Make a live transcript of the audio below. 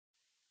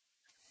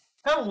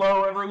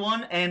Hello,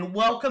 everyone, and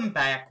welcome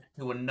back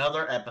to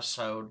another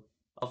episode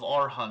of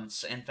our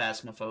hunts in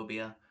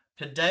Phasmophobia.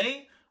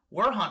 Today,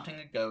 we're hunting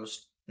a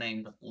ghost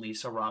named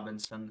Lisa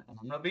Robinson, and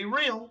I'm gonna be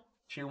real,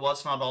 she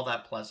was not all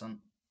that pleasant.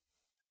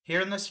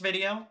 Here in this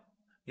video,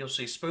 you'll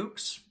see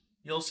spooks,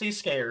 you'll see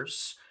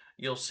scares,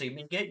 you'll see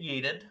me get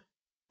yeeted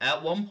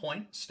at one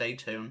point, stay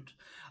tuned,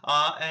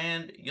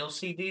 and you'll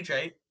see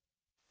DJ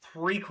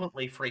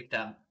frequently freaked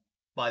out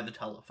by the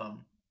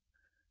telephone.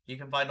 You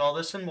can find all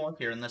this and more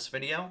here in this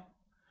video.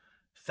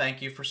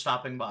 Thank you for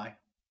stopping by.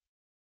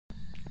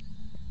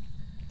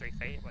 3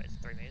 feet? Wait, it's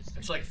 3 meters?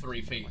 It's like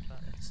 3 feet.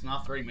 It's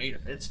not 3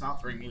 meters. It's not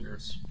 3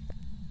 meters.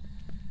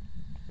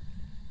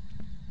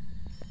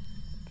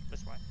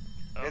 This way.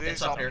 Oh, It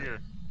is up here.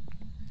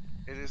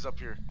 It is up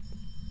here.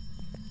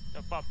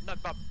 No,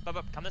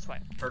 Bob, come this way.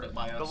 Heard it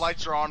by us. The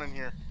lights are on in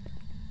here.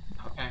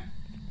 Okay.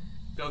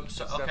 Go.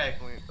 So, It's okay.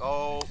 definitely-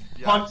 Oh,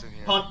 yeah, Punt. it's in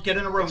here. Punt. Get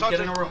in a room. It's Get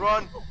in a room.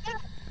 Run.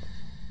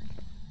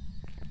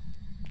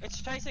 It's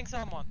chasing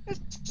someone. It's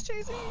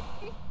chasing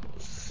me.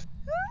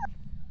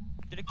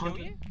 Did it kill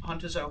you?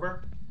 Hunt is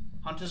over.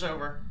 Hunt is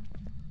over.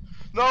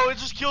 No, it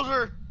just killed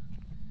her.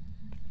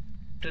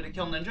 Did it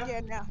kill Ninja? Yeah,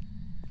 now.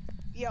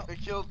 Yep.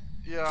 It killed.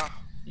 Yeah.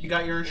 You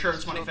got your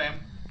insurance money, fam.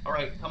 All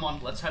right, come on.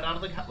 Let's head out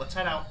of the. Let's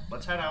head out.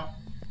 Let's head out.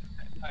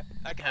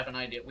 I have an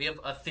idea. We have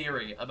a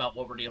theory about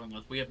what we're dealing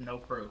with. We have no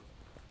proof.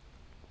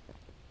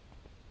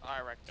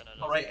 I reckon it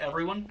is. All right,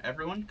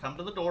 everyone, come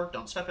to the door.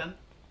 Don't step in.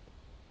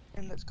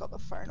 And that's got the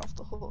phone off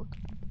the hook.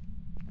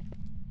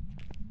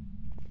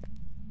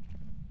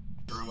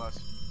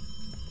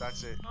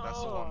 That's it.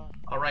 That's the one.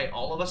 All right,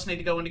 all of us need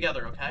to go in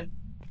together. Okay.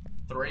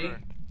 3, Okay.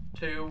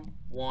 2,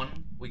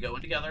 1. We go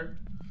in together.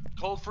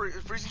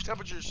 Freezing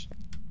temperatures.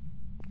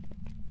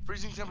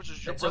 Freezing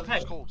temperatures. Your It's breath okay.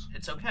 is cold.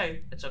 It's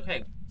okay. It's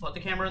okay. Put the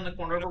camera in the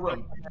corner of a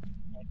room.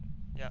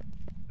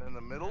 In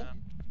the middle.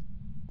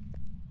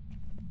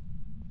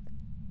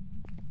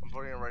 I'm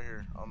putting it right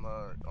here on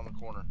the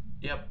corner.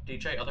 Yep.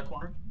 DJ, other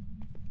corner.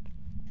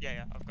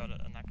 Yeah, I've got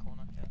it in that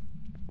corner. Yeah.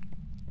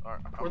 All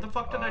right. Where the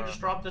fuck did I just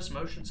drop this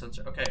motion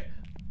sensor? Okay.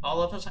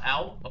 All of us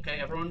out. Okay,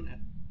 everyone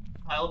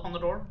pile up on the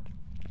door.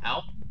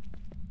 Out.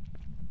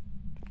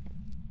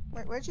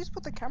 Wait, where'd you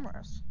put the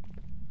cameras?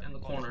 In the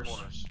On corners. the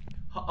corners.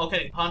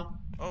 Okay, Hunt.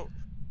 Oh.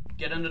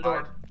 Get in the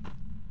door.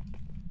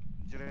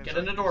 Get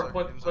in the door.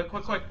 Quick.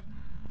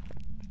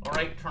 All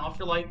right, turn off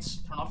your lights.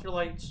 Turn off your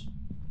lights.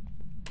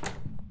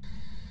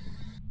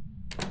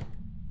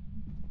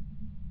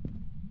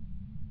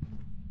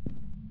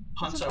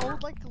 Hunt's There's an over.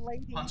 old, like,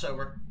 lady. Hunt's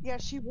over. Yeah,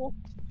 she walked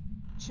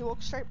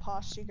straight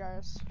past you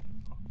guys.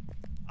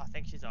 I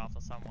think she's after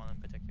someone in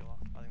particular.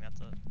 I think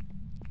that's it.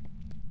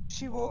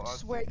 She Well,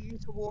 walked I where you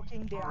were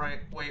walking down. Alright,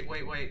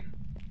 wait.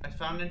 I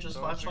found Ninja's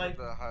flashlight.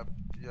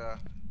 Yeah.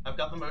 I've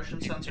got the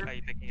motion sensor. Are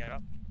you picking it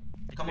up?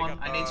 Did you Come pick on, up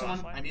I the need someone.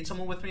 flashlight? I need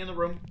someone with me in the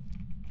room.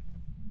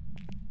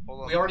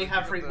 Hold on. We already let me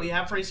have pick up we the-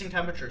 have freezing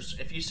temperatures.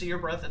 If you see your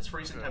breath, it's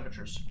freezing Okay.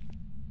 temperatures.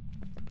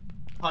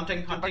 Hunting,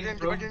 Get back in,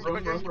 room. get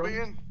back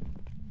in.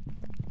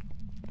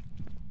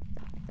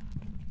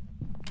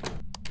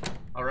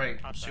 Alright,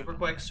 I'll super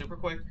try.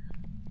 quick.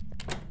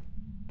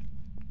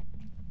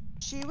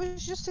 She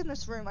was just in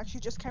this room, like she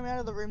just came out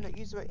of the room that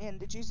you were in.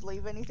 Did you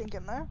leave anything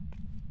in there?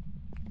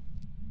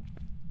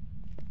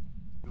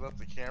 We left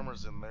the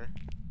cameras in there.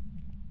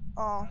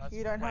 Oh, That's-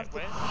 you don't wait, have to.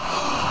 where's-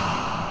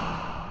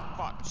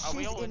 Fuck, are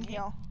we She's all in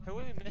here. Who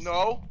are we missing?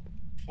 No.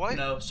 What?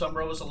 No,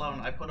 Sombra was alone.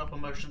 I put up a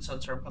motion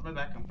sensor. I'm coming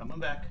back.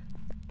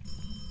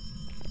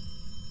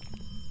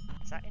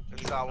 Is that in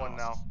It's here that or one not?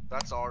 now.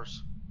 That's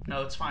ours.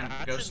 No, it's fine.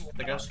 The That's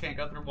ghost can't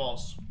go through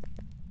walls.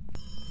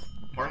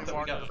 Mark that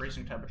we got Mark-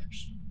 freezing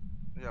temperatures.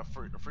 Yeah,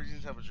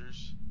 freezing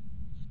temperatures.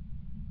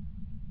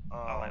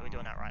 Oh wait, we're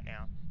doing that right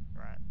now.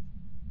 Right.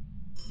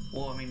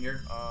 Well, I mean,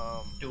 you're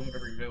doing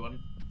whatever you're doing.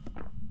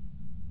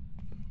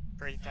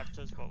 Freezing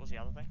temperatures, what was the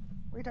other thing?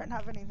 We don't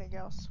have anything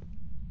else.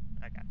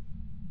 Okay.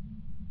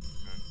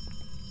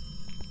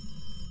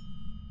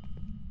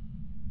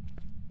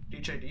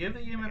 DJ, do you have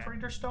the EMF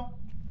reader still?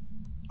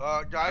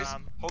 Guys,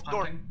 hold the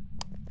door. Hunting.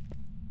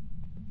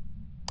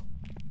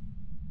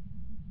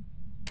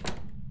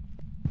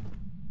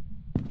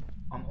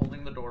 I'm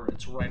holding the door.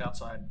 It's right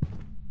outside.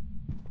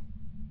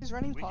 She's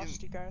running We past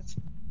can- you guys.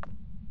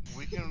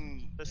 We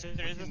can. As soon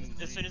as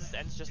this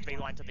ends, just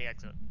beeline to the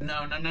exit.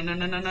 No.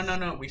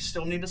 We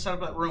still need to set up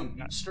that room.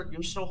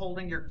 You're still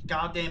holding your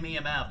goddamn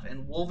EMF,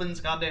 and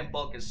Wolven's goddamn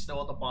book is still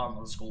at the bottom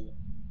of the school.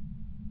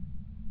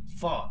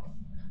 Fuck.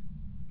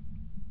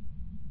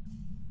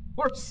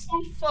 We're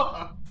so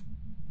fucked.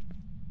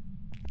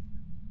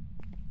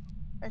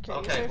 Okay,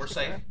 Okay, we're to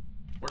safe. go.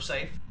 We're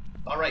safe.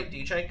 Alright,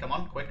 DJ, come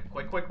on, quick.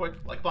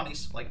 Like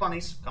bunnies.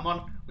 Come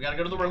on, we gotta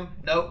go to the room.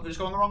 No, who's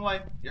going the wrong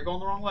way? You're going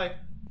the wrong way.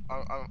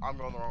 I'm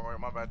going the wrong way.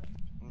 My bad.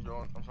 I'm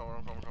going.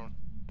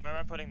 Where am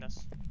I putting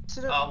this?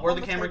 Sit Where on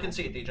the camera can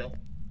table. see it, DJ.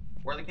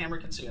 Where the camera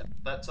can see it.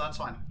 That's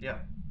fine. Yeah.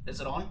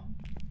 Is it on?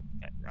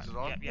 Okay, right. Is it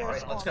on? Yeah, Yeah,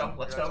 Alright, it's let's on. go.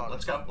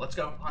 Let's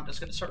go. Hunt is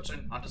gonna start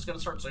soon.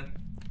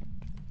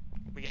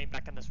 We getting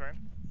back in this room?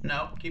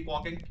 No, keep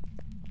walking.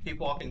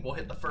 We'll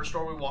hit the first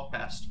door we walk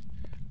past.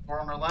 Door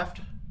on our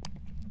left.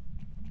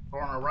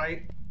 Door on our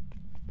right.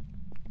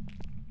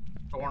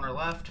 Door on our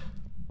left.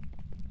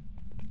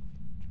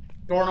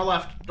 Door on our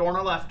left. Door on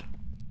our left.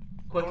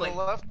 Quickly. On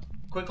the left.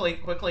 Quickly.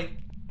 Quickly.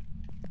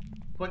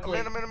 Quickly.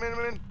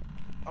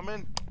 I'm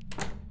in.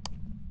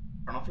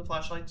 Turn off your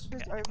flashlights.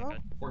 It's Okay, over.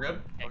 We're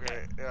good.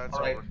 Okay, yeah, it's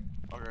Alright.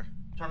 over. Okay,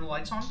 Turn the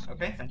lights on.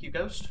 Okay, thank you,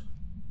 Ghost.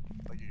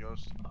 thank you,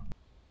 Ghost.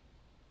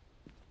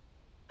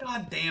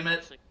 God damn it.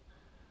 Actually,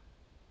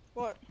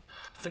 What?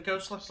 The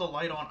Ghost left the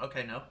light on.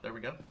 Okay, no. There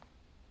we go.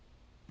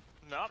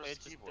 no, Press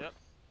it's the just keyboard. yep.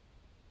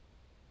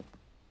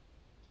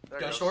 There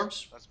it Ghost goes.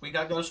 orbs? That's We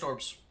got ghost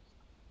orbs.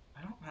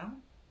 I don't know.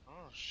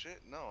 Oh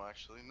shit, no,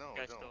 actually, no, I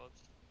Ghost don't.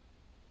 orbs.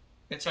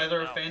 It's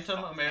either a No,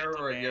 phantom, fuck, a mirror,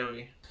 or a phantom,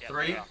 Yuri. yeah,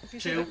 3, yeah. If you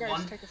see 2, the ghost,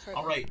 1. take a photo.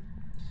 Alright.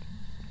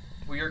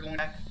 We are going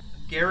back.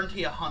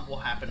 Guarantee a hunt will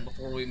happen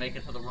before we make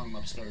it to the room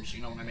upstairs.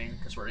 You know what I mean?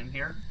 Because we're in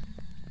here.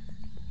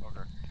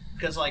 Okay.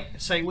 Because, like,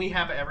 say we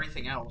have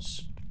everything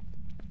else.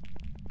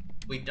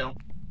 We don't.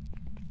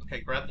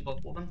 Okay, grab the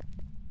book, woman.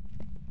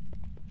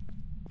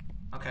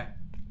 Okay,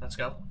 let's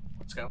go.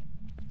 Let's go.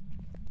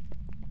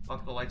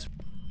 Fuck the lights.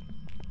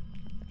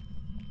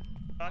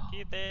 Fuck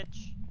you,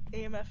 bitch.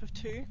 EMF of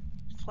 2.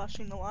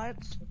 Flashing the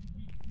lights.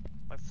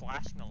 We're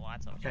flashing the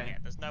lights off. Okay. Yeah,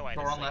 there's no way.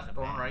 Door this on thing's left, a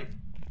door on van. right.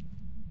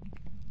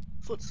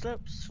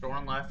 Footsteps. Door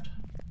on left.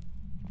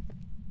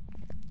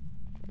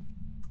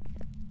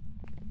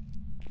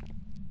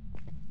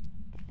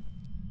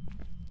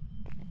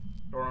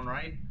 Door on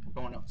right. We're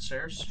going up the I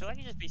stairs. feel like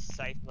it'd just be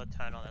safer to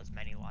turn on as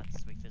many lights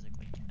as we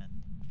physically can.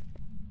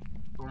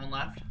 Door on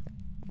left.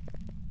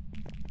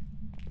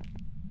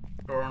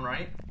 Door on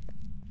right.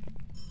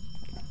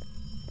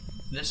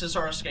 This is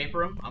our escape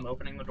room. I'm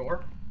opening the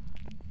door.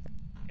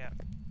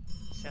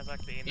 Sounds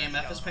like the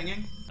EMF is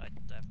pinging. I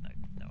have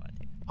no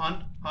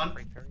idea. Hunt.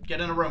 Free period.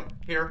 Get in a room.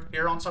 Here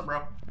on some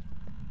bro.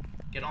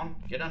 Get on.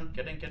 Get in.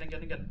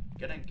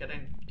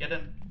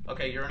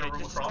 Okay, you're in a Yeah, room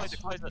just across.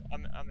 close it.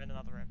 I'm in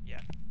another room. Yeah.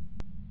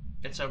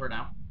 It's over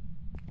now.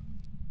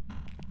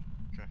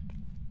 Okay.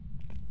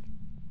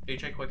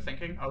 DJ, quick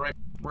thinking. Alright.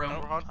 Room.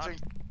 We're hunting.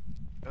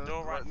 And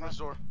Door right right in this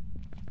door.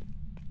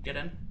 Get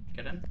in.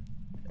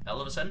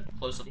 All of us in.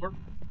 Close the door.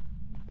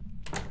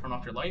 Turn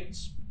off your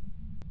lights.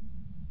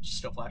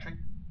 Still flashing.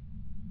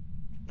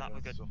 No, Yeah, we're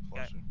it's good. still Go.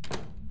 flashing.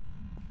 Okay.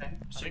 I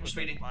think Super we're good.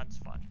 speedy. Mine's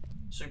fine.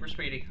 Super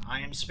speedy. I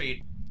am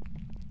speed.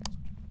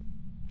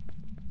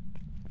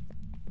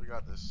 We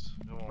got this.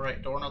 Come on.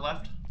 Alright, door on the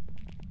left.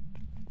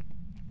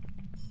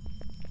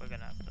 We're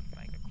gonna have to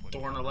make a quick.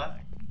 Door on the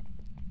left.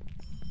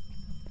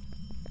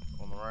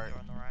 On the right. Door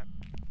on the right.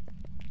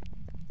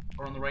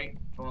 Door on the right.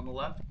 Door on the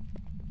left.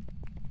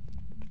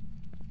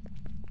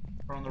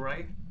 Door on the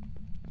right.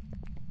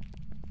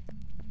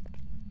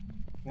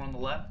 Door on the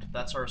left.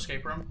 That's our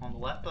escape room. On the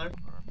left there.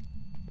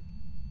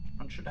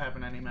 Hunt should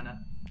happen any minute.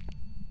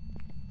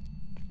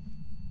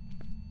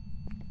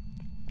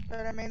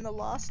 But I mean, the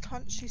last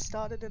hunt she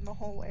started in the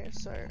hallway,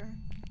 so.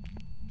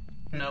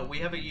 No, we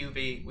have a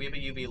UV. We have a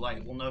UV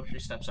light. We'll know if she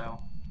steps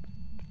out.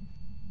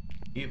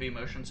 UV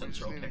motion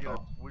sensor will kick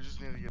off. We just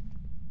need to get.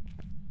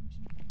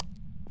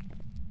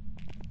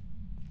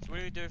 So what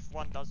do we do if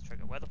one does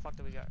trigger? Where the fuck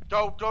do we go?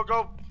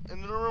 Go!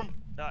 Into the room.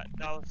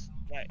 No,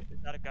 wait, is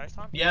that a ghost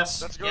hunt?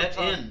 Yes, Let's go. get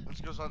in. Let's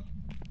go, son.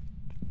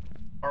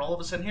 Are all of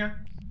us in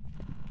here?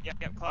 Yep,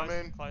 close.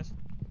 I'm in. Close.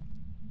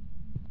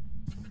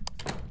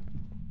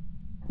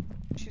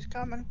 She's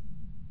coming.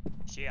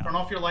 Yeah. Turn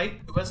off your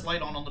light. Who has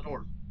light on the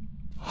door?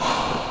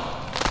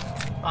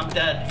 I'm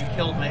dead. You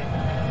killed me.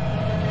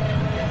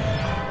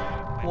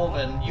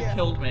 Wolven, you Yeah.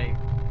 killed me.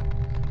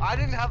 I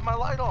didn't have my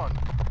light on.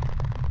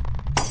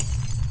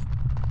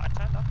 I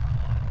turned up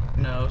my light.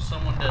 No,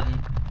 someone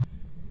didn't.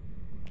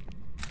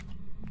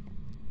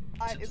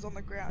 Light is on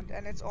the ground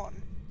and it's on.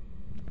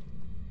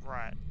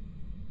 Right.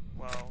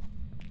 Well,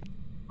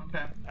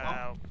 Okay. Well,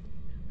 uh,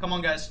 come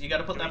on, guys. You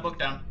gotta put do that we- book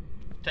down.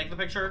 Take the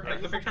picture. Yeah, Take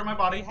the you picture of have-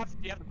 my do you body. do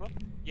you have the book?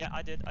 Yeah,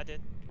 I did. Do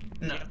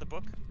No, you have the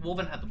book?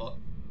 Wolven had the book.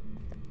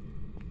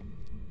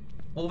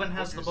 Wolven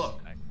has the Book is-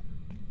 book. Okay.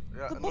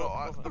 Yeah, The no,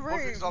 book- the the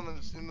book is room.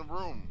 in the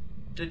room.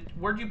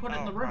 Where'd you put it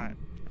in the room? Right.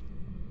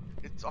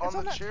 It's on the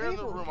on that chair in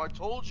the table. room. I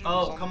told you.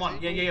 Oh, come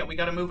on. Yeah. We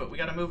gotta move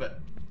it.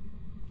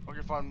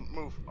 Okay, fine.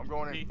 Move. I'm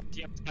going in. Do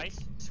you have space?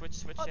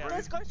 Switch Oh, out.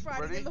 there's ghost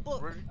writing Ready? in the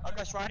book. Ready? Oh,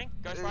 ghost riding?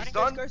 Ghost It's riding?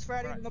 done. There's ghost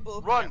writing Right. in the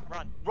book. Run!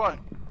 Run.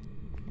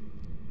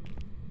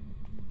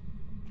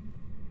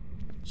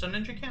 So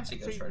Ninja can't see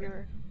So Ghost Rider.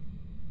 you're-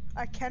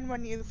 I can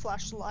when you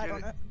flash the light Get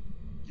on it.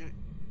 it.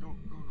 Go.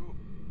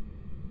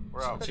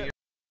 We're out. So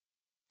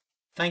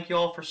thank you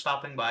all for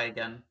stopping by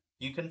again.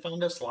 You can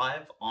find us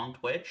live on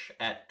Twitch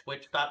at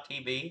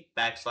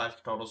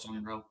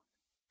twitch.tv/TotalSunrow.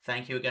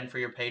 Thank you again for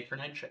your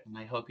patronage, and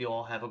I hope you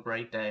all have a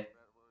great day.